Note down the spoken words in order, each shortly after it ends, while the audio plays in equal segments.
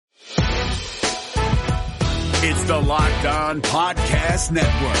It's the Locked On Podcast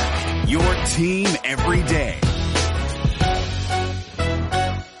Network, your team every day.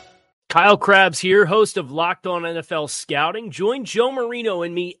 Kyle Krabs here, host of Locked On NFL Scouting. Join Joe Marino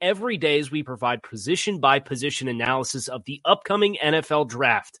and me every day as we provide position-by-position analysis of the upcoming NFL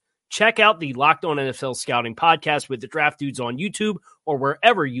Draft. Check out the Locked On NFL Scouting podcast with the Draft Dudes on YouTube or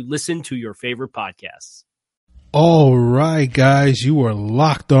wherever you listen to your favorite podcasts. All right, guys, you are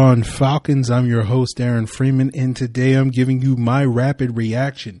Locked On Falcons. I'm your host, Aaron Freeman, and today I'm giving you my rapid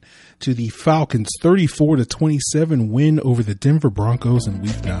reaction to the Falcons' 34-27 win over the Denver Broncos in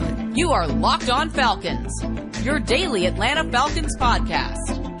Week 9. You are Locked On Falcons, your daily Atlanta Falcons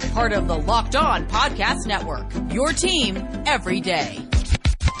podcast. Part of the Locked On Podcast Network, your team every day.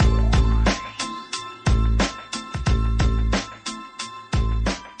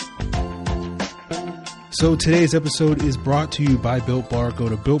 So today's episode is brought to you by Built Bar. Go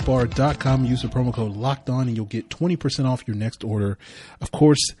to BuiltBar.com, use the promo code LOCKEDON, and you'll get 20% off your next order. Of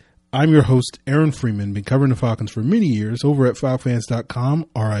course, I'm your host, Aaron Freeman, been covering the Falcons for many years over at FalcFans.com,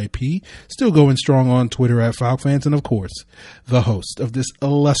 RIP, still going strong on Twitter at FalcFans, and of course, the host of this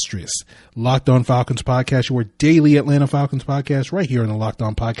illustrious Locked On Falcons podcast, your daily Atlanta Falcons podcast, right here on the Locked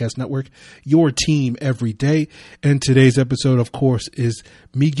On Podcast Network, your team every day. And today's episode, of course, is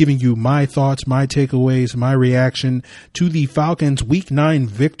me giving you my thoughts, my takeaways, my reaction to the Falcons' Week 9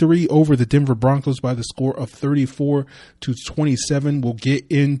 victory over the Denver Broncos by the score of 34-27. We'll get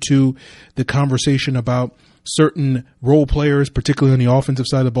into the conversation about certain role players, particularly on the offensive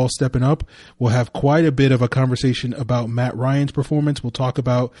side of the ball, stepping up. We'll have quite a bit of a conversation about Matt Ryan's performance. We'll talk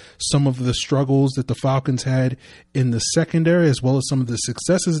about some of the struggles that the Falcons had in the secondary, as well as some of the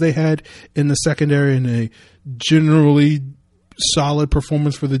successes they had in the secondary, and a generally solid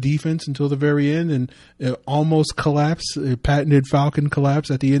performance for the defense until the very end, and almost collapse, a patented Falcon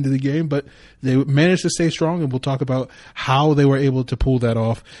collapse at the end of the game, but they managed to stay strong, and we'll talk about how they were able to pull that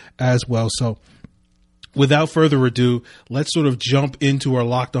off as well. So without further ado, let's sort of jump into our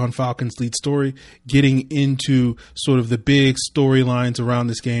Locked On Falcons lead story, getting into sort of the big storylines around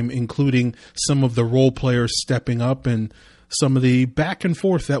this game, including some of the role players stepping up and some of the back and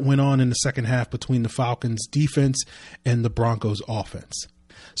forth that went on in the second half between the Falcons defense and the Broncos offense.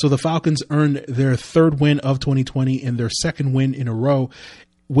 So the Falcons earned their third win of 2020 and their second win in a row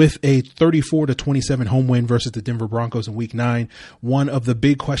with a 34-27 home win versus the Denver Broncos in Week 9. One of the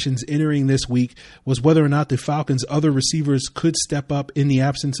big questions entering this week was whether or not the Falcons' other receivers could step up in the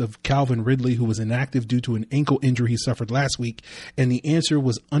absence of Calvin Ridley, who was inactive due to an ankle injury he suffered last week. And the answer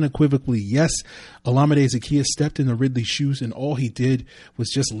was unequivocally yes. Olamide Zaccheaus stepped in the Ridley shoes, and all he did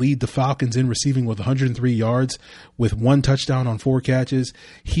was just lead the Falcons in receiving with 103 yards with 1 touchdown on 4 catches.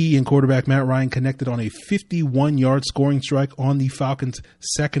 He and quarterback Matt Ryan connected on a 51-yard scoring strike on the Falcons'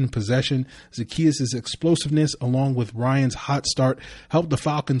 second possession. Zaccheaus' explosiveness, along with Ryan's hot start, helped the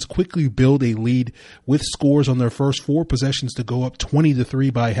Falcons quickly build a lead with scores on their first 4 possessions to go up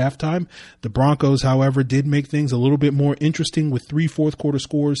 20-3 by halftime. The Broncos, however, did make things a little bit more interesting with 3 fourth-quarter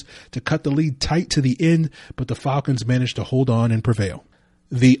scores to cut the lead tight to the end, but the Falcons managed to hold on and prevail.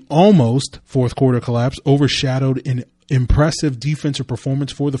 The almost fourth-quarter collapse overshadowed an impressive defensive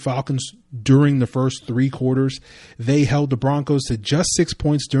performance for the Falcons during the first 3 quarters. They held the Broncos to just 6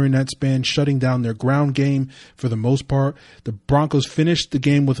 points during that span, shutting down their ground game for the most part. The Broncos finished the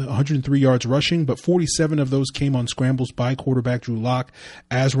game with 103 yards rushing, but 47 of those came on scrambles by quarterback Drew Lock,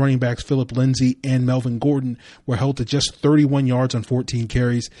 as running backs Phillip Lindsay and Melvin Gordon were held to just 31 yards on 14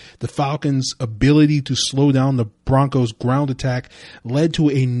 carries. The Falcons' ability to slow down the Broncos' ground attack led to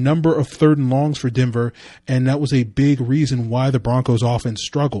a number of 3rd and longs for Denver, and that was a big reason why the Broncos offense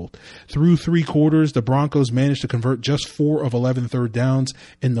struggled. Through 3 quarters, the Broncos managed to convert just 4 of 11 third downs.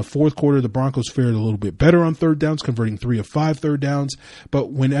 In the fourth quarter, the Broncos fared a little bit better on third downs, converting 3 of 5 third downs.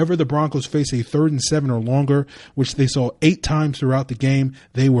 But whenever the Broncos face a 3rd and 7 or longer, which they saw 8 times throughout the game,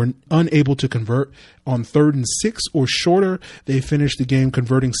 they were unable to convert. On 3rd and 6 or shorter, they finished the game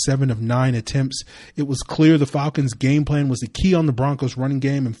converting 7 of 9 attempts. It was clear the Falcons' game plan was the key on the Broncos' running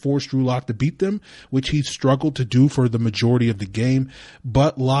game and forced Drew Lock to beat them, which he struggled to do for the majority of the game.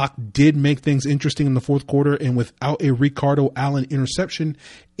 But Lock did make things interesting in the fourth quarter, and without a Ricardo Allen interception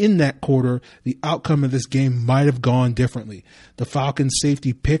in that quarter, the outcome of this game might have gone differently. The Falcons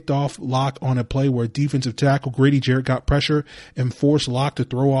safety picked off Lock on a play where defensive tackle Grady Jarrett got pressure and forced Lock to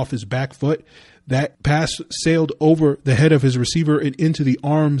throw off his back foot. That pass sailed over the head of his receiver and into the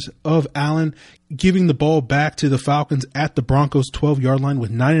arms of Allen, giving the ball back to the Falcons at the Broncos' 12-yard line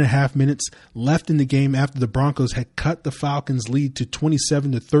with 9.5 minutes left in the game after the Broncos had cut the Falcons' lead to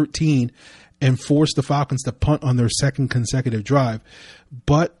 27-13 and forced the Falcons to punt on their second consecutive drive.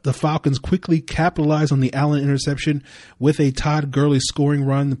 but the Falcons quickly capitalized on the Allen interception with a Todd Gurley scoring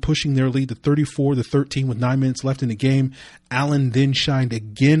run, pushing their lead to 34-13 with 9 minutes left in the game. Allen then shined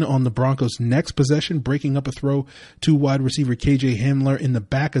again on the Broncos' next possession, breaking up a throw to wide receiver KJ Hamler in the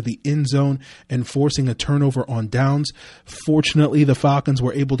back of the end zone and forcing a turnover on downs. Fortunately, the Falcons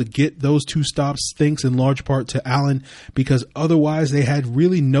were able to get those 2 stops thanks in large part to Allen, because otherwise they had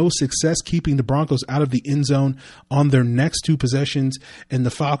really no success keeping the Broncos out of the end zone on their next 2 possessions, and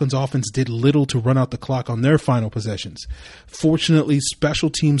the Falcons offense did little to run out the clock on their final possessions. Fortunately, special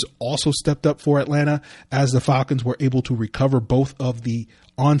teams also stepped up for Atlanta as the Falcons were able to recover both of the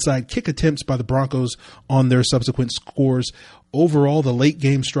onside kick attempts by the Broncos on their subsequent scores. Overall, the late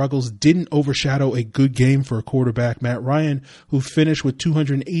game struggles didn't overshadow a good game for quarterback Matt Ryan, who finished with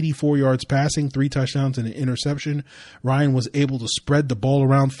 284 yards passing, 3 touchdowns and an interception. Ryan was able to spread the ball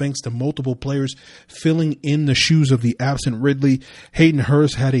around thanks to multiple players filling in the shoes of the absent Ridley. Hayden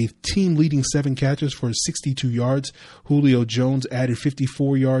Hurst had a team-leading 7 catches for 62 yards. Julio Jones added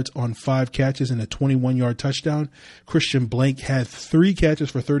 54 yards on 5 catches and a 21-yard touchdown. Christian Blank had 3 catches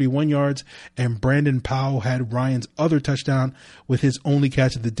for 31 yards, and Brandon Powell had Ryan's other touchdown, with his only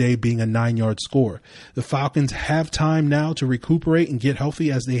catch of the day being a 9-yard score. The Falcons have time now to recuperate and get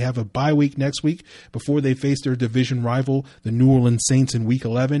healthy, as they have a bye week next week before they face their division rival, the New Orleans Saints, in week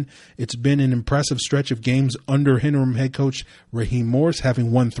 11. It's been an impressive stretch of games under interim head coach Raheem Morris,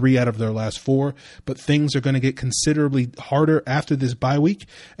 having won 3 out of their last 4, but things are going to get considerably harder after this bye week,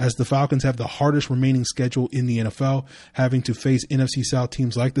 as the Falcons have the hardest remaining schedule in the NFL, having to face NFC South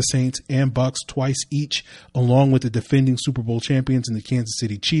teams like the Saints and Bucs twice each, along with the defending Super Bowl champions and the Kansas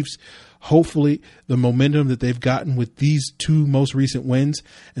City Chiefs. Hopefully, the momentum that they've gotten with these 2 most recent wins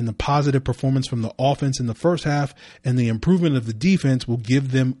and the positive performance from the offense in the first half and the improvement of the defense will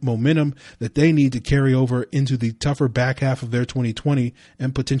give them momentum that they need to carry over into the tougher back half of their 2020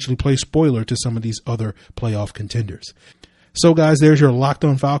 and potentially play spoiler to some of these other playoff contenders. So, guys, there's your Locked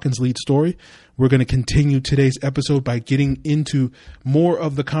On Falcons lead story. We're going to continue today's episode by getting into more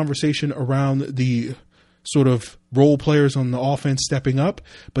of the conversation around the sort of role players on the offense stepping up,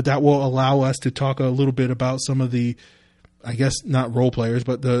 but that will allow us to talk a little bit about some of the, I guess not role players,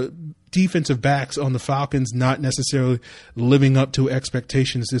 but the defensive backs on the Falcons not necessarily living up to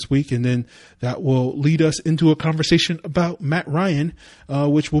expectations this week. And then that will lead us into a conversation about Matt Ryan,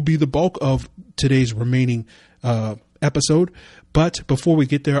 which will be the bulk of today's remaining episode. But before we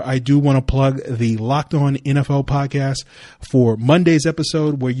get there, I do want to plug the Locked On NFL podcast for Monday's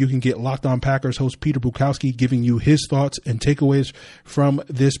episode, where you can get Locked On Packers host Peter Bukowski giving you his thoughts and takeaways from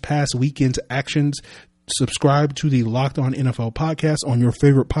this past weekend's actions. Subscribe to the Locked On NFL podcast on your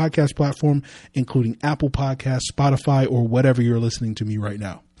favorite podcast platform, including Apple Podcasts, Spotify, or whatever you're listening to me right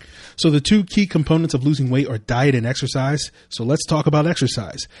now. So the 2 key components of losing weight are diet and exercise. So let's talk about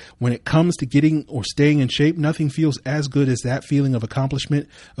exercise. When it comes to getting or staying in shape, nothing feels as good as that feeling of accomplishment,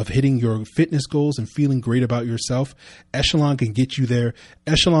 of hitting your fitness goals and feeling great about yourself. Echelon can get you there.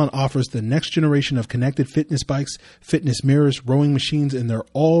 Echelon offers the next generation of connected fitness bikes, fitness mirrors, rowing machines, and their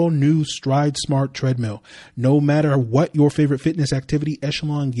all-new Stride Smart treadmill. No matter what your favorite fitness activity,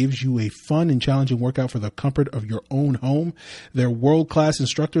 Echelon gives you a fun and challenging workout for the comfort of your own home. Their world-class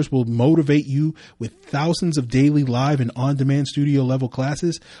instructors will motivate you with thousands of daily live and on-demand studio level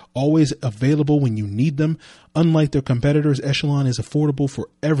classes, always available when you need them. Unlike their competitors, Echelon is affordable for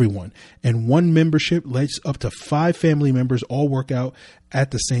everyone, and one membership lets up to 5 family members all work out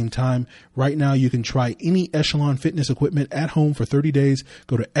at the same time. Right now, you can try any Echelon fitness equipment at home for 30 days.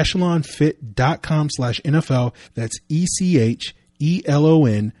 Go to echelonfit.com/NFL. That's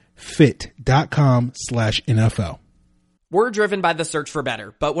ECHELON fit.com/NFL. We're driven by the search for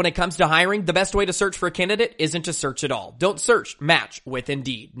better, but when it comes to hiring, the best way to search for a candidate isn't to search at all. Don't search, match with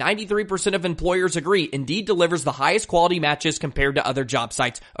Indeed. 93% of employers agree Indeed delivers the highest quality matches compared to other job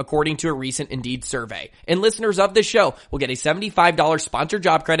sites, according to a recent Indeed survey. And listeners of this show will get a $75 sponsored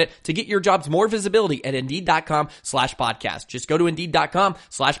job credit to get your jobs more visibility at Indeed.com/podcast. Just go to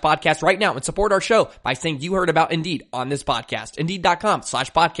Indeed.com/podcast right now and support our show by saying you heard about Indeed on this podcast.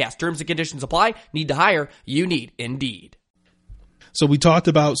 Indeed.com/podcast. Terms and conditions apply. Need to hire? You need Indeed. So we talked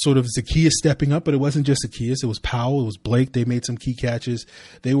about sort of Zaccheaus stepping up, but it wasn't just Zaccheaus. It was Powell. It was Blake. They made some key catches.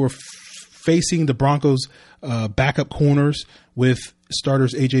 They were facing the Broncos' backup corners with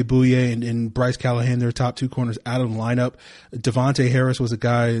starters A.J. Bouye and Bryce Callahan, their top 2 corners, out of the lineup. Devontae Harris was a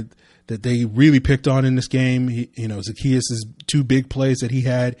guy that they really picked on in this game. Zaccheaus' 2 big plays that he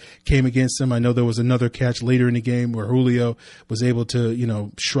had came against him. I know there was another catch later in the game where Julio was able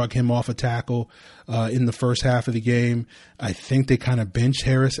to, shrug him off a tackle in the first half of the game. I think they kind of benched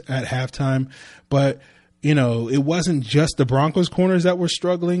Harris at halftime. But it wasn't just the Broncos corners that were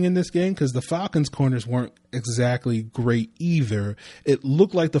struggling in this game, because the Falcons corners weren't exactly great either. It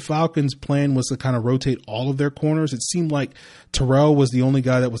looked like the Falcons' plan was to kind of rotate all of their corners. It seemed like Terrell was the only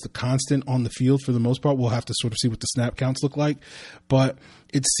guy that was the constant on the field for the most part. We'll have to sort of see what the snap counts look like, but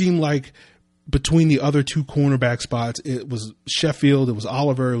it seemed like between the other two cornerback spots, it was Sheffield, it was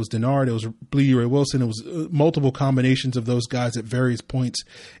Oliver, it was Denard, it was Bleedy Ray Wilson. It was multiple combinations of those guys at various points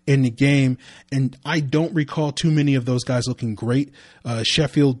in the game. And I don't recall too many of those guys looking great.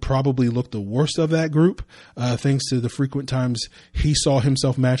 Sheffield probably looked the worst of that group, thanks to the frequent times he saw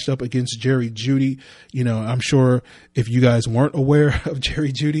himself matched up against Jerry Jeudy. I'm sure if you guys weren't aware of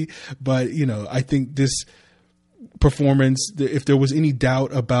Jerry Jeudy, but, I think this performance, if there was any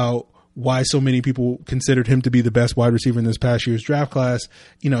doubt about why so many people considered him to be the best wide receiver in this past year's draft class,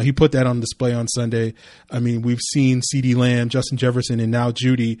 he put that on display on Sunday. I mean, we've seen CeeDee Lamb, Justin Jefferson, and now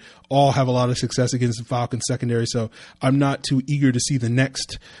Jeudy all have a lot of success against the Falcons secondary. So I'm not too eager to see the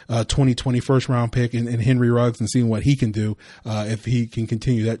next 2020 first round pick in Henry Ruggs and seeing what he can do if he can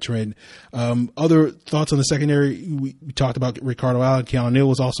continue that trend. Other thoughts on the secondary, we talked about Ricardo Allen. Keanu Neal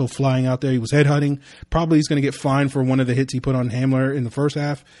was also flying out there. He was headhunting. Probably he's going to get fined for one of the hits he put on Hamler in the first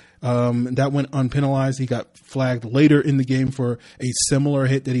half. That went unpenalized. He got flagged later in the game for a similar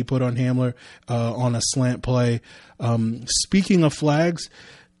hit that he put on Hamler on a slant play. Speaking of flags,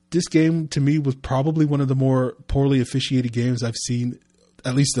 this game to me was probably one of the more poorly officiated games I've seen,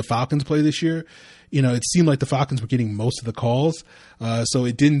 at least the Falcons play this year. It seemed like the Falcons were getting most of the calls. So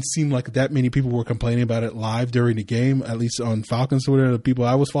it didn't seem like that many people were complaining about it live during the game, at least on Falcons Twitter, the people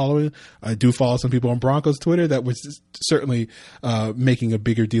I was following. I do follow some people on Broncos Twitter that was certainly making a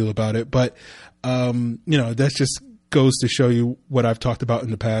bigger deal about it. But, that's just goes to show you what I've talked about in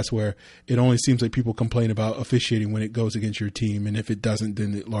the past, where it only seems like people complain about officiating when it goes against your team. And if it doesn't,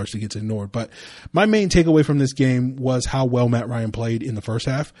 then it largely gets ignored. But my main takeaway from this game was how well Matt Ryan played in the first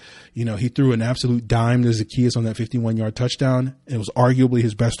half. He threw an absolute dime to Zaccheaus on that 51-yard touchdown. It was arguably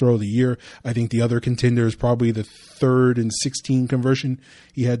his best throw of the year. I think the other contender is probably the 3rd and 16 conversion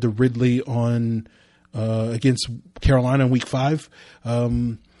he had to Ridley on against Carolina in week 5.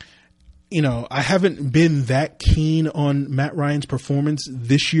 I haven't been that keen on Matt Ryan's performance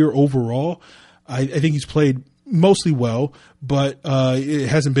this year overall. I think he's played mostly well, but it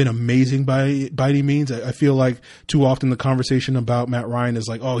hasn't been amazing by any means. I feel like too often the conversation about Matt Ryan is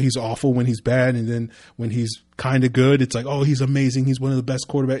like, oh, he's awful when he's bad, and then when he's kind of good, it's like, oh, he's amazing, he's one of the best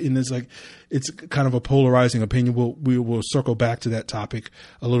quarterbacks. And it's kind of a polarizing opinion. We will circle back to that topic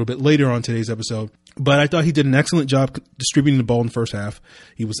a little bit later on today's episode. But I thought he did an excellent job distributing the ball in the first half.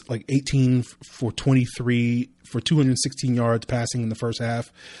 He was like 18 for 23 for 216 yards passing in the first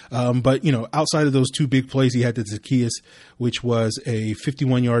half. But, outside of those two big plays, he had to Zaccheaus, which was a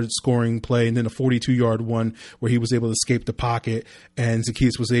 51-yard scoring play, and then a 42-yard one where he was able to escape the pocket, and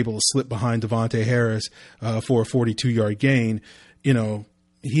Zaccheaus was able to slip behind Devontae Harris for a 42-yard gain.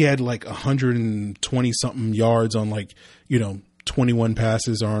 He had like 120-something yards on 21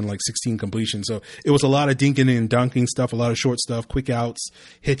 passes on 16 completions. So it was a lot of dinking and dunking stuff, a lot of short stuff, quick outs,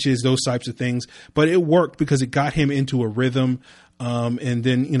 hitches, those types of things. But it worked because it got him into a rhythm. And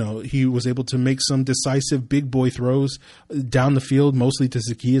then, he was able to make some decisive big boy throws down the field, mostly to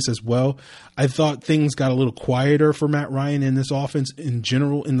Zaccheaus as well. I thought things got a little quieter for Matt Ryan in this offense in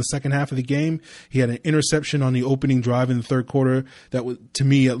general in the second half of the game. He had an interception on the opening drive in the third quarter that would, to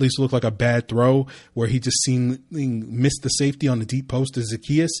me, at least looked like a bad throw, where he just missed the safety on the deep post to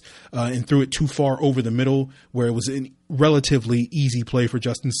Zaccheaus and threw it too far over the middle, where it was an relatively easy play for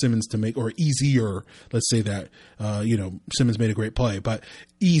Justin Simmons to make, or easier, let's say that. Simmons made a great play, but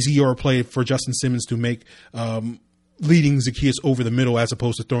easier play for Justin Simmons to make, leading Zaccheaus over the middle as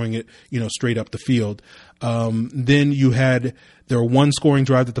opposed to throwing it, straight up the field. Then there were one scoring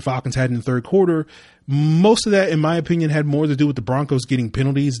drive that the Falcons had in the third quarter. Most of that, in my opinion, had more to do with the Broncos getting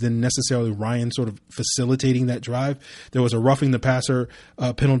penalties than necessarily Ryan sort of facilitating that drive. There was a roughing the passer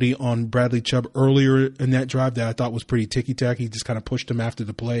penalty on Bradley Chubb earlier in that drive that I thought was pretty ticky-tacky. He just kind of pushed him after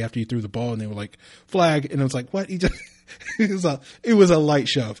the play, after he threw the ball, and they were like, flag. And I was like, what? It was a light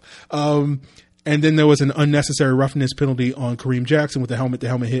shove. And then there was an unnecessary roughness penalty on Kareem Jackson with the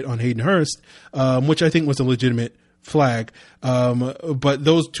helmet-to-helmet hit on Hayden Hurst, which I think was a legitimate flag. But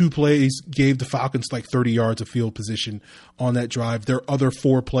those two plays gave the Falcons 30 yards of field position on that drive. Their other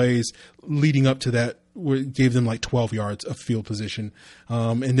 4 plays leading up to that gave them 12 yards of field position.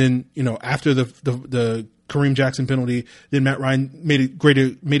 And then, after the Kareem Jackson penalty. Then Matt Ryan made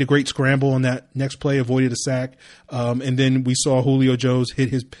a great scramble on that next play, avoided a sack. And then we saw Julio Jones hit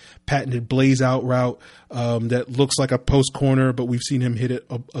his patented blaze out route that looks like a post corner, but we've seen him hit it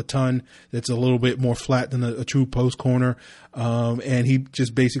a ton. That's a little bit more flat than a true post corner. And he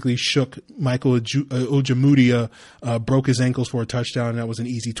just basically shook Michael Ojemudia, broke his ankles for a touchdown. And that was an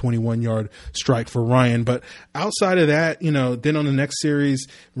easy 21-yard strike for Ryan. But outside of that, then on the next series,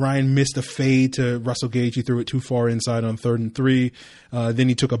 Ryan missed a fade to Russell Gage. He threw it too far inside on 3rd and 3. Then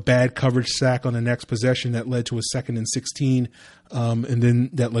he took a bad coverage sack on the next possession that led to a 2nd and 16. And then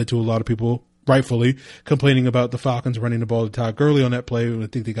that led to a lot of people rightfully complaining about the Falcons running the ball to Todd Gurley on that play. I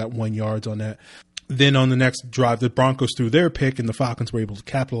think they got 1 yard on that. Then on the next drive, the Broncos threw their pick and the Falcons were able to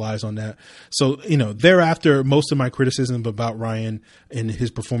capitalize on that. So, thereafter, most of my criticism about Ryan and his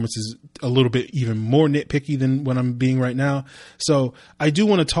performance is a little bit even more nitpicky than what I'm being right now. So I do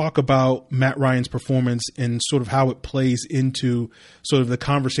want to talk about Matt Ryan's performance and sort of how it plays into sort of the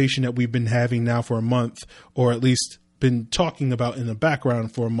conversation that we've been having now for a month, or at least been talking about in the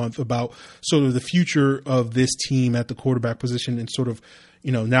background for a month, about sort of the future of this team at the quarterback position. And sort of,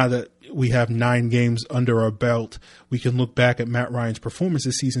 now that we have 9 games under our belt, we can look back at Matt Ryan's performance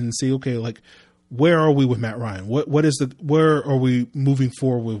this season and say, okay, like, where are we with Matt Ryan? Where are we moving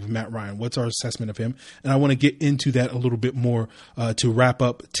forward with Matt Ryan? What's our assessment of him? And I want to get into that a little bit more to wrap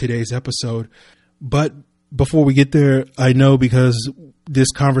up today's episode. But before we get there, I know because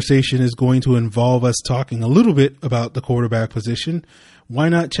this conversation is going to involve us talking a little bit about the quarterback position, why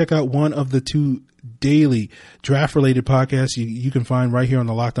not check out one of the 2 daily draft-related podcasts you can find right here on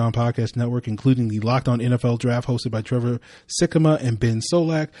the Locked On Podcast Network, including the Locked On NFL Draft hosted by Trevor Sikkema and Ben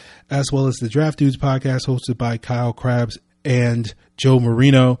Solak, as well as the Draft Dudes podcast hosted by Kyle Krabs and Joe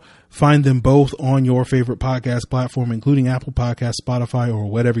Marino. Find them both on your favorite podcast platform, including Apple Podcasts, Spotify, or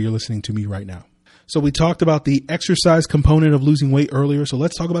whatever you're listening to me right now. So we talked about the exercise component of losing weight earlier. So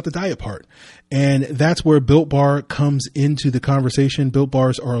let's talk about the diet part. And that's where Built Bar comes into the conversation. Built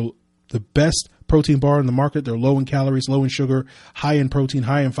Bars are the best protein bar in the market. They're low in calories, low in sugar, high in protein,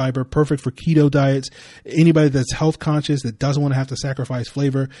 high in fiber, perfect for keto diets. Anybody that's health conscious, that doesn't want to have to sacrifice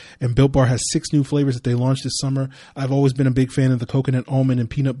flavor. And Built Bar has 6 new flavors that they launched this summer. I've always been a big fan of the coconut, almond, and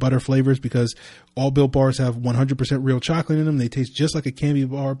peanut butter flavors because all Built Bars have 100% real chocolate in them. They taste just like a candy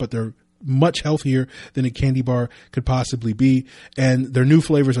bar, but they're much healthier than a candy bar could possibly be. And their new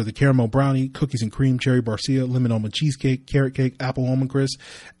flavors are the caramel brownie, cookies and cream, cherry barcia, lemon almond cheesecake, carrot cake, apple almond crisp.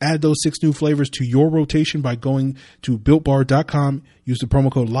 Add those 6 new flavors to your rotation by going to BuiltBar.com. Use the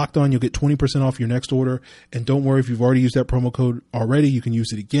promo code LOCKEDON. You'll get 20% off your next order. And don't worry, if you've already used that promo code already, you can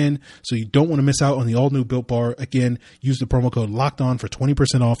use it again. So you don't want to miss out on the all-new Built Bar. Again, use the promo code LOCKEDON for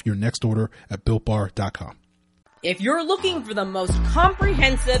 20% off your next order at BuiltBar.com. If you're looking for the most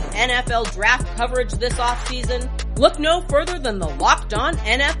comprehensive NFL draft coverage this offseason, look no further than the Locked On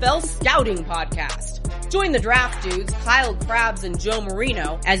NFL Scouting Podcast. Join the Draft Dudes, Kyle Krabs and Joe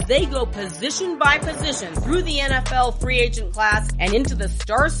Marino, as they go position by position through the NFL free agent class and into the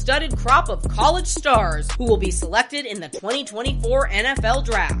star-studded crop of college stars who will be selected in the 2024 NFL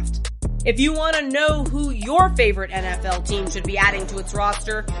Draft. If you want to know who your favorite NFL team should be adding to its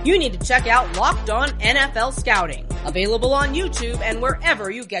roster, you need to check out Locked On NFL Scouting, available on YouTube and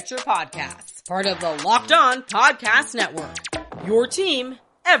wherever you get your podcasts. Part of the Locked On Podcast Network, your team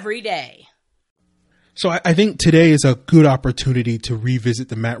every day. So I think today is a good opportunity to revisit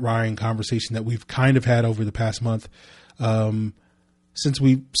the Matt Ryan conversation that we've kind of had over the past month. Since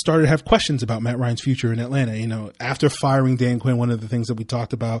we started to have questions about Matt Ryan's future in Atlanta. After firing Dan Quinn, one of the things that we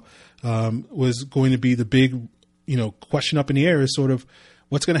talked about was going to be the big, question up in the air is sort of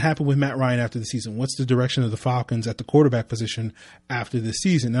what's going to happen with Matt Ryan after the season. What's the direction of the Falcons at the quarterback position after the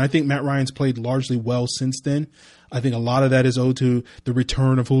season? And I think Matt Ryan's played largely well since then. I think a lot of that is owed to the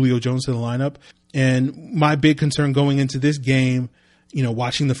return of Julio Jones to the lineup. And my big concern going into this game,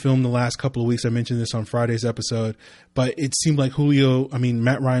 watching the film the last couple of weeks, I mentioned this on Friday's episode, but it seemed like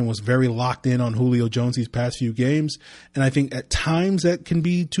Matt Ryan was very locked in on Julio Jones these past few games. And I think at times that can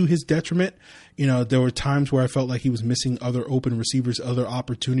be to his detriment. There were times where I felt like he was missing other open receivers, other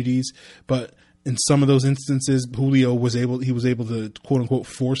opportunities, but in some of those instances, Julio was able to quote unquote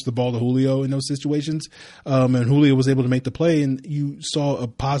force the ball to Julio in those situations. And Julio was able to make the play and you saw a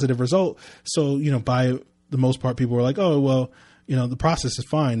positive result. So, by the most part, people were like, oh, well, the process is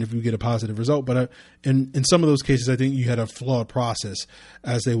fine if you get a positive result. But in some of those cases, I think you had a flawed process,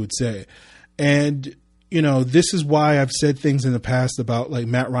 as they would say. And, this is why I've said things in the past about like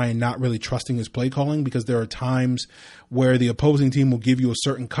Matt Ryan not really trusting his play calling, because there are times where the opposing team will give you a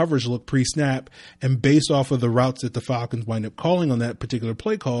certain coverage look pre-snap, and based off of the routes that the Falcons wind up calling on that particular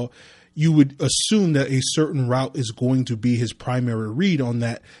play call, you would assume that a certain route is going to be his primary read on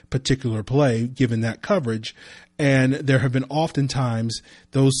that particular play, given that coverage. And there have been oftentimes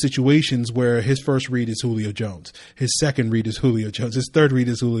those situations where his first read is Julio Jones. His second read is Julio Jones. His third read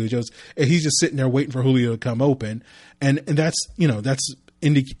is Julio Jones. And he's just sitting there waiting for Julio to come open. And that's, that's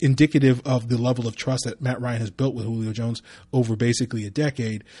indicative of the level of trust that Matt Ryan has built with Julio Jones over basically a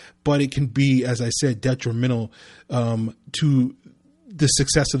decade. But it can be, as I said, detrimental to the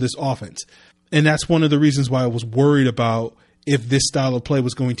success of this offense. And that's one of the reasons why I was worried about if this style of play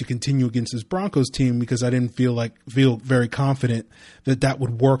was going to continue against this Broncos team, because I didn't feel very confident that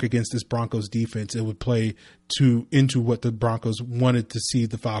would work against this Broncos defense. It would play into what the Broncos wanted to see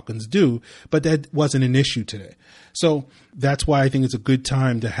the Falcons do, but that wasn't an issue today. So that's why I think it's a good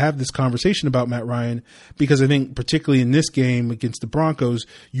time to have this conversation about Matt Ryan, because I think particularly in this game against the Broncos,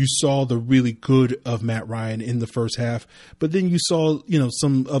 you saw the really good of Matt Ryan in the first half, but then you saw,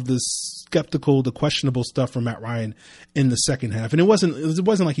 some of the the questionable stuff from Matt Ryan in the second half. And it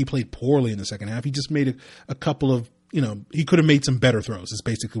wasn't like he played poorly in the second half. He just made a couple of, he could have made some better throws is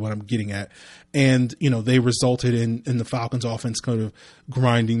basically what I'm getting at. And, they resulted in the Falcons offense kind of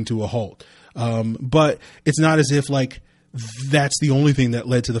grinding to a halt. But it's not as if that's the only thing that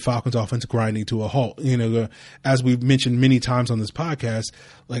led to the Falcons offense grinding to a halt. As we've mentioned many times on this podcast,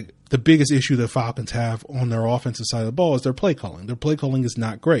 the biggest issue the Falcons have on their offensive side of the ball is their play calling. Their play calling is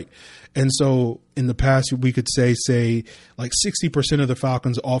not great. And so in the past, we could say 60% of the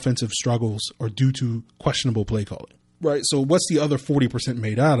Falcons offensive struggles are due to questionable play calling, right? So what's the other 40%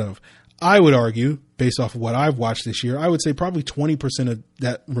 made out of? I would argue, based off of what I've watched this year, I would say probably 20% of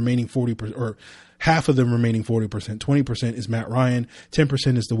that remaining 40%, or half of the remaining 40%, 20% is Matt Ryan,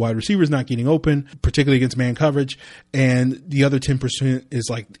 10% is the wide receivers not getting open, particularly against man coverage, and the other 10%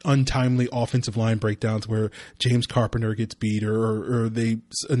 is untimely offensive line breakdowns where James Carpenter gets beat or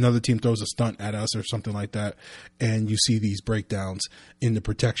another team throws a stunt at us or something like that, and you see these breakdowns in the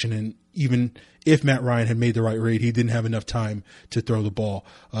protection. And even if Matt Ryan had made the right read, he didn't have enough time to throw the ball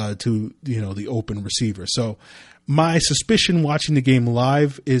to the open receiver. So my suspicion watching the game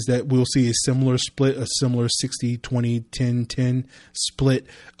live is that we'll see a similar split, a similar 60, 20, 10, 10 split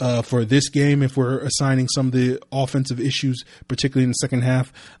for this game if we're assigning some of the offensive issues, particularly in the second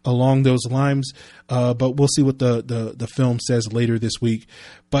half, along those lines. But we'll see what the film says later this week.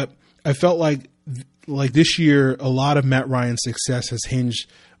 But I felt like this year, a lot of Matt Ryan's success has hinged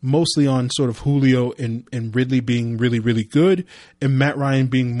mostly on sort of Julio and Ridley being really, really good, and Matt Ryan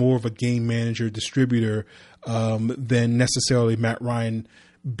being more of a game manager, distributor, than necessarily Matt Ryan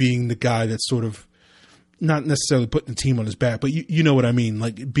being the guy that's sort of not necessarily putting the team on his back, but you know what I mean,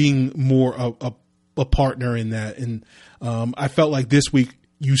 being more a partner in that. And I felt like this week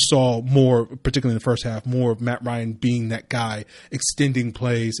you saw more, particularly in the first half, more of Matt Ryan being that guy, extending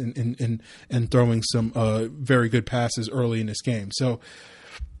plays and throwing some very good passes early in this game. So,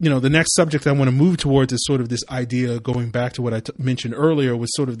 the next subject I want to move towards is sort of this idea, going back to what I mentioned earlier,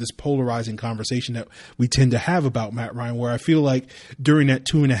 was sort of this polarizing conversation that we tend to have about Matt Ryan, where I feel like during that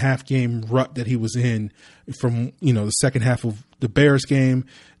 2.5 game rut that he was in from, the second half of the Bears game,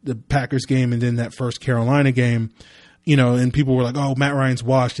 the Packers game, and then that first Carolina game, and people were like, oh, Matt Ryan's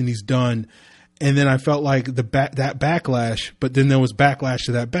washed and he's done. And then I felt like that backlash, but then there was backlash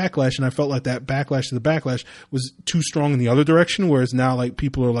to that backlash, and I felt like that backlash to the backlash was too strong in the other direction, whereas now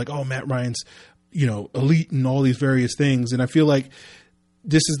people are like, oh, Matt Ryan's, elite and all these various things. And I feel like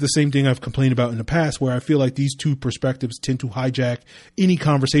this is the same thing I've complained about in the past, where I feel like these two perspectives tend to hijack any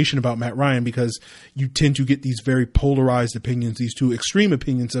conversation about Matt Ryan, because you tend to get these very polarized opinions, these two extreme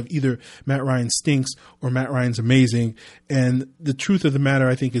opinions of either Matt Ryan stinks or Matt Ryan's amazing. And the truth of the matter,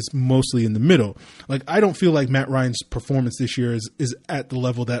 I think, is mostly in the middle. I don't feel like Matt Ryan's performance this year is at the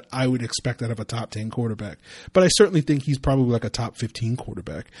level that I would expect out of a top 10 quarterback. But I certainly think he's probably a top 15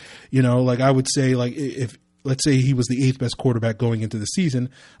 quarterback. I would say, if let's say he was the 8th best quarterback going into the season,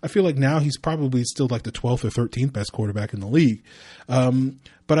 I feel like now he's probably still the 12th or 13th best quarterback in the league.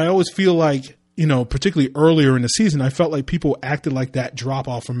 But I always feel like, particularly earlier in the season, I felt like people acted like that drop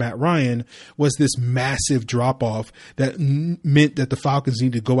off from Matt Ryan was this massive drop off that meant that the Falcons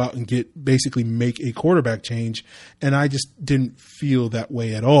need to go out and basically make a quarterback change. And I just didn't feel that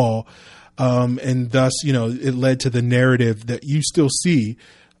way at all. And thus, it led to the narrative that you still see,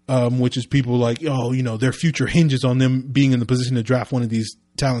 which is people their future hinges on them being in the position to draft one of these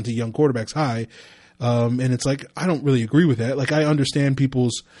talented young quarterbacks high. And it's I don't really agree with that. I understand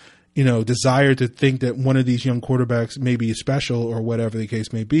people's, desire to think that one of these young quarterbacks may be special or whatever the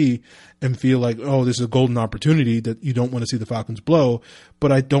case may be, and feel like, oh, this is a golden opportunity that you don't want to see the Falcons blow.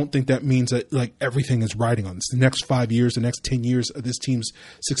 But I don't think that means that like everything is riding on this. The next 5 years, the next 10 years of this team's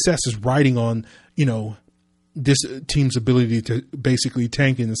success is riding on, this team's ability to basically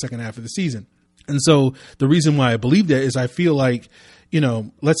tank in the second half of the season. And so the reason why I believe that is I feel like,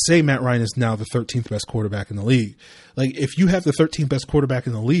 let's say Matt Ryan is now the 13th best quarterback in the league. Like, if you have the 13th best quarterback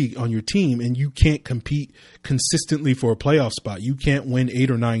in the league on your team and you can't compete consistently for a playoff spot, you can't win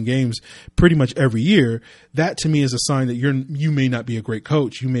 8 or 9 games pretty much every year, that to me is a sign that you may not be a great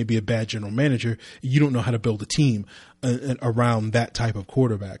coach. You may be a bad general manager. You don't know how to build a team around that type of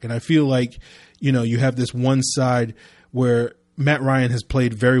quarterback. And I feel like, you have this one side where Matt Ryan has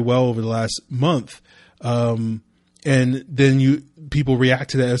played very well over the last month. And then people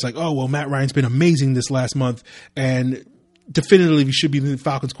react to that as like, oh, well, Matt Ryan's been amazing this last month and definitively he should be the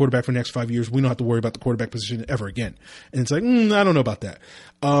Falcons quarterback for the next 5 years. We don't have to worry about the quarterback position ever again. And it's like, I don't know about that.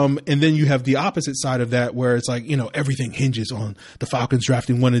 And then you have the opposite side of that where it's like, everything hinges on the Falcons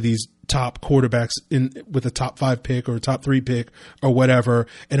drafting one of these top quarterbacks with a top 5 pick or a top 3 pick or whatever.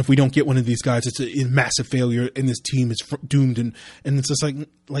 And if we don't get one of these guys, it's a massive failure and this team is doomed. And it's just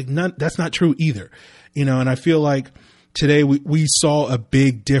like that's not true either. And I feel like today we saw a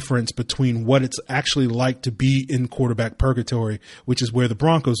big difference between what it's actually like to be in quarterback purgatory, which is where the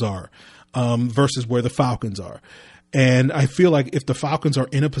Broncos are, versus where the Falcons are. And I feel like if the Falcons are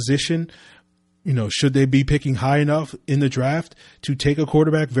in a position, should they be picking high enough in the draft to take a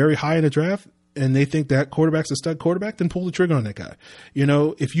quarterback very high in the draft, and they think that quarterback's a stud quarterback, then pull the trigger on that guy.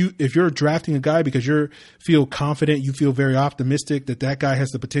 If you're drafting a guy because you feel confident, you feel very optimistic that guy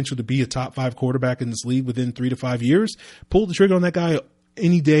has the potential to be a top 5 quarterback in this league within 3 to 5 years, pull the trigger on that guy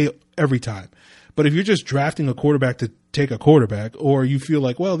any day, every time. But if you're just drafting a quarterback to take a quarterback, or you feel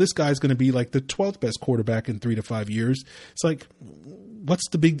like, well, this guy's going to be like the 12th best quarterback in 3 to 5 years, it's like, what's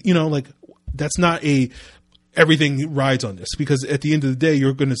the big, that's not everything rides on this, because at the end of the day,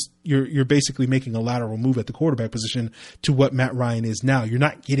 you're basically making a lateral move at the quarterback position to what Matt Ryan is now. You're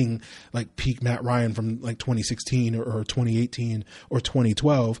not getting like peak Matt Ryan from like 2016 or 2018 or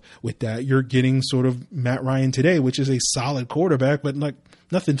 2012 with that. You're getting sort of Matt Ryan today, which is a solid quarterback, but like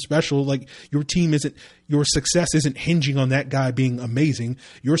nothing special. Like your success isn't hinging on that guy being amazing.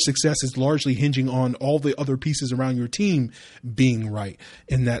 Your success is largely hinging on all the other pieces around your team being right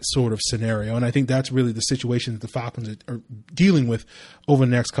in that sort of scenario. And I think that's really the situation that the Falcons are dealing with over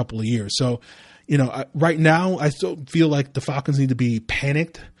the next couple of years. So, right now I still feel like the Falcons need to be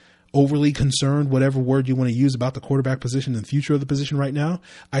panicked, overly concerned, whatever word you want to use about the quarterback position and the future of the position right now.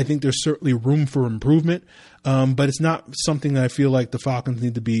 I think there's certainly room for improvement, but it's not something that I feel like the Falcons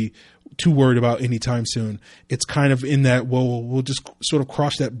need to be too worried about anytime soon. It's kind of in that, well, we'll just sort of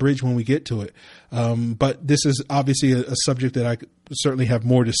cross that bridge when we get to it. But this is obviously a subject that I certainly have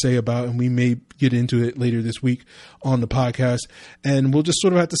more to say about, and we may get into it later this week on the podcast. And we'll just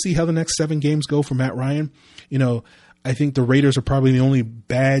sort of have to see how the next 7 games go for Matt Ryan. I think the Raiders are probably the only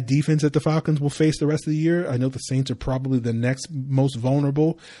bad defense that the Falcons will face the rest of the year. I know the Saints are probably the next most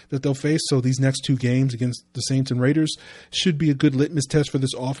vulnerable that they'll face. So these next 2 games against the Saints and Raiders should be a good litmus test for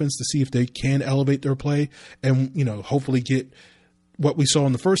this offense to see if they can elevate their play and, hopefully get what we saw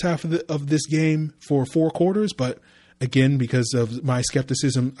in the first half of this game for 4 quarters. But again, because of my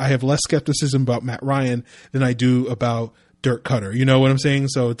skepticism, I have less skepticism about Matt Ryan than I do about Dirk Cutter. You know what I'm saying?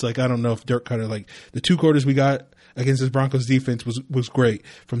 So it's like, I don't know if Dirk Cutter, like the 2 quarters we got against this Broncos defense was great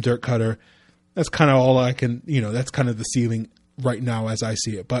from Dirk Cutter. That's kind of all I can, that's kind of the ceiling right now as I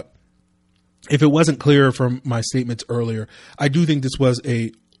see it. But if it wasn't clear from my statements earlier, I do think this was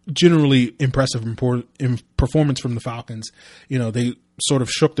a generally impressive performance from the Falcons. They sort of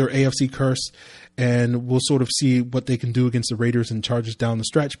shook their AFC curse, and we'll sort of see what they can do against the Raiders and Chargers down the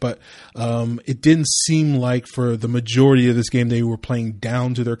stretch. But it didn't seem like for the majority of this game they were playing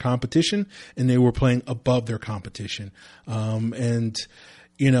down to their competition, and they were playing above their competition. I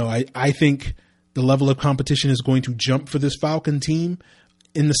think the level of competition is going to jump for this Falcon team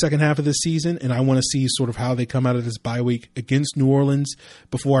in the second half of this season, and I want to see sort of how they come out of this bye week against New Orleans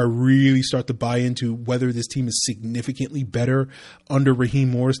before I really start to buy into whether this team is significantly better under Raheem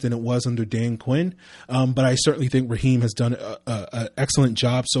Morris than it was under Dan Quinn. But I certainly think Raheem has done an excellent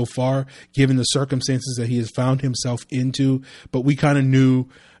job so far, given the circumstances that he has found himself into. But we kind of knew,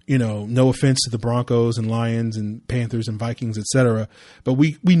 no offense to the Broncos and Lions and Panthers and Vikings, etc. But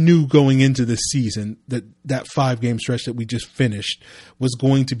we knew going into this season that 5-game stretch that we just finished was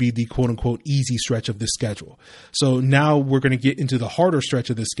going to be the quote unquote easy stretch of this schedule. So now we're going to get into the harder stretch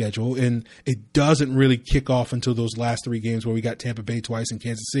of the schedule, and it doesn't really kick off until those last 3 games where we got Tampa Bay twice and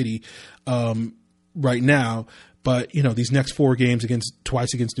Kansas City right now. But, these next 4 games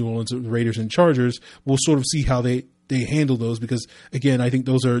twice against New Orleans, Raiders and Chargers, we'll sort of see how they handle those, because again, I think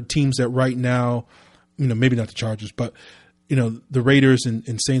those are teams that right now, maybe not the Chargers, but the Raiders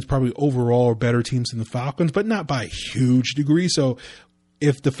and Saints probably overall are better teams than the Falcons, but not by a huge degree. So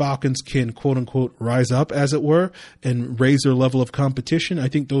if the Falcons can quote unquote rise up, as it were, and raise their level of competition, I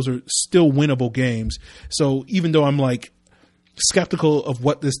think those are still winnable games. So even though I'm like skeptical of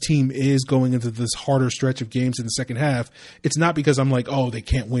what this team is going into this harder stretch of games in the second half, it's not because I'm like, oh, they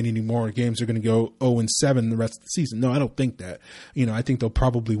can't win any more games, they're going to go 0-7 the rest of the season. No, I don't think that. I think they'll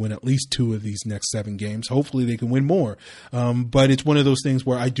probably win at least 2 of these next 7 games. Hopefully they can win more. But it's one of those things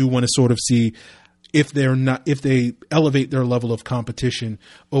where I do want to sort of see if they elevate their level of competition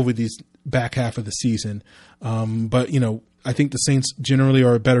over these back half of the season. But I think the Saints generally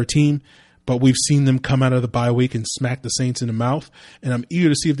are a better team, but we've seen them come out of the bye week and smack the Saints in the mouth, and I'm eager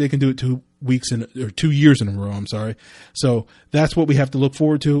to see if they can do it 2 years in a row. I'm sorry. So that's what we have to look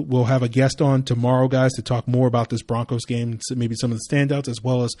forward to. We'll have a guest on tomorrow, guys, to talk more about this Broncos game, maybe some of the standouts, as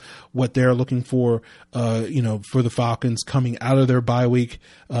well as what they're looking for, for the Falcons coming out of their bye week,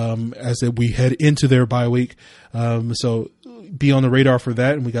 as we head into their bye week. So be on the radar for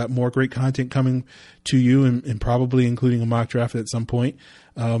that. And we got more great content coming to you, and probably including a mock draft at some point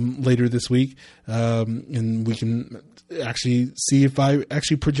later this week. And we can actually see if I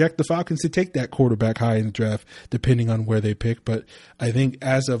actually project the Falcons to take that quarterback high in the draft, depending on where they pick. But I think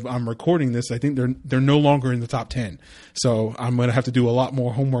as of I'm recording this, I think they're no longer in the top 10. So I'm going to have to do a lot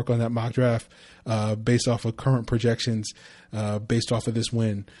more homework on that mock draft based off of current projections, based off of this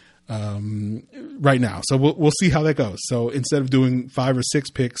win right now. So we'll see how that goes. So instead of doing 5 or 6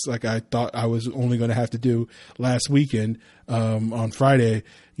 picks like I thought I was only going to have to do last weekend on Friday,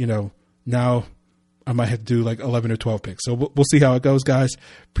 now I might have to do like 11 or 12 picks. So we'll see how it goes, guys.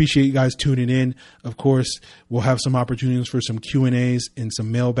 Appreciate you guys tuning in. Of course, we'll have some opportunities for some Q&As and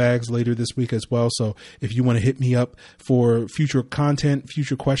some mailbags later this week as well. So if you want to hit me up for future content,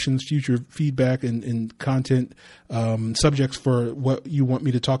 future questions, future feedback, and content subjects for what you want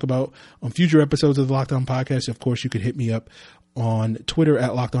me to talk about on future episodes of the Locked On Podcast, of course, you could hit me up on Twitter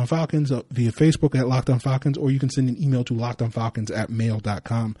at Locked On Falcons, via Facebook at Locked On Falcons, or you can send an email to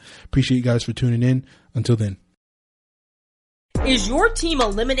lockedonfalcons@mail.com. Appreciate you guys for tuning in. Until then. Is your team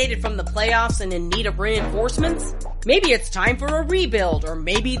eliminated from the playoffs and in need of reinforcements? Maybe it's time for a rebuild, or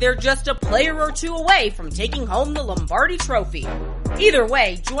maybe they're just a player or 2 away from taking home the Lombardi Trophy. Either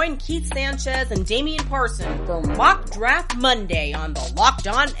way, join Keith Sanchez and Damian Parson for Mock Draft Monday on the Locked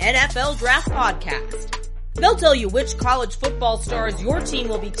On NFL Draft Podcast. They'll tell you which college football stars your team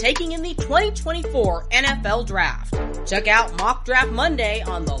will be taking in the 2024 NFL Draft. Check out Mock Draft Monday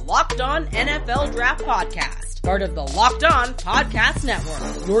on the Locked On NFL Draft Podcast, part of the Locked On Podcast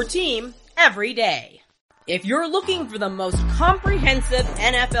Network. Your team every day. If you're looking for the most comprehensive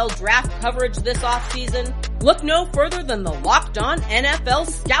NFL draft coverage this offseason, look no further than the Locked On NFL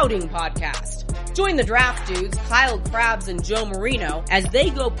Scouting Podcast. Join the draft dudes, Kyle Krabs and Joe Marino, as they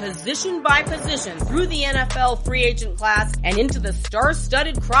go position by position through the NFL free agent class and into the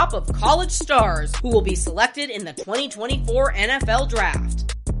star-studded crop of college stars who will be selected in the 2024 NFL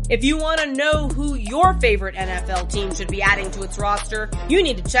Draft. If you want to know who your favorite NFL team should be adding to its roster, you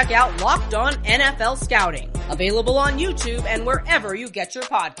need to check out Locked On NFL Scouting, available on YouTube and wherever you get your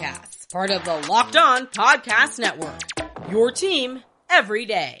podcasts. Part of the Locked On Podcast Network. Your team every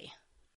day.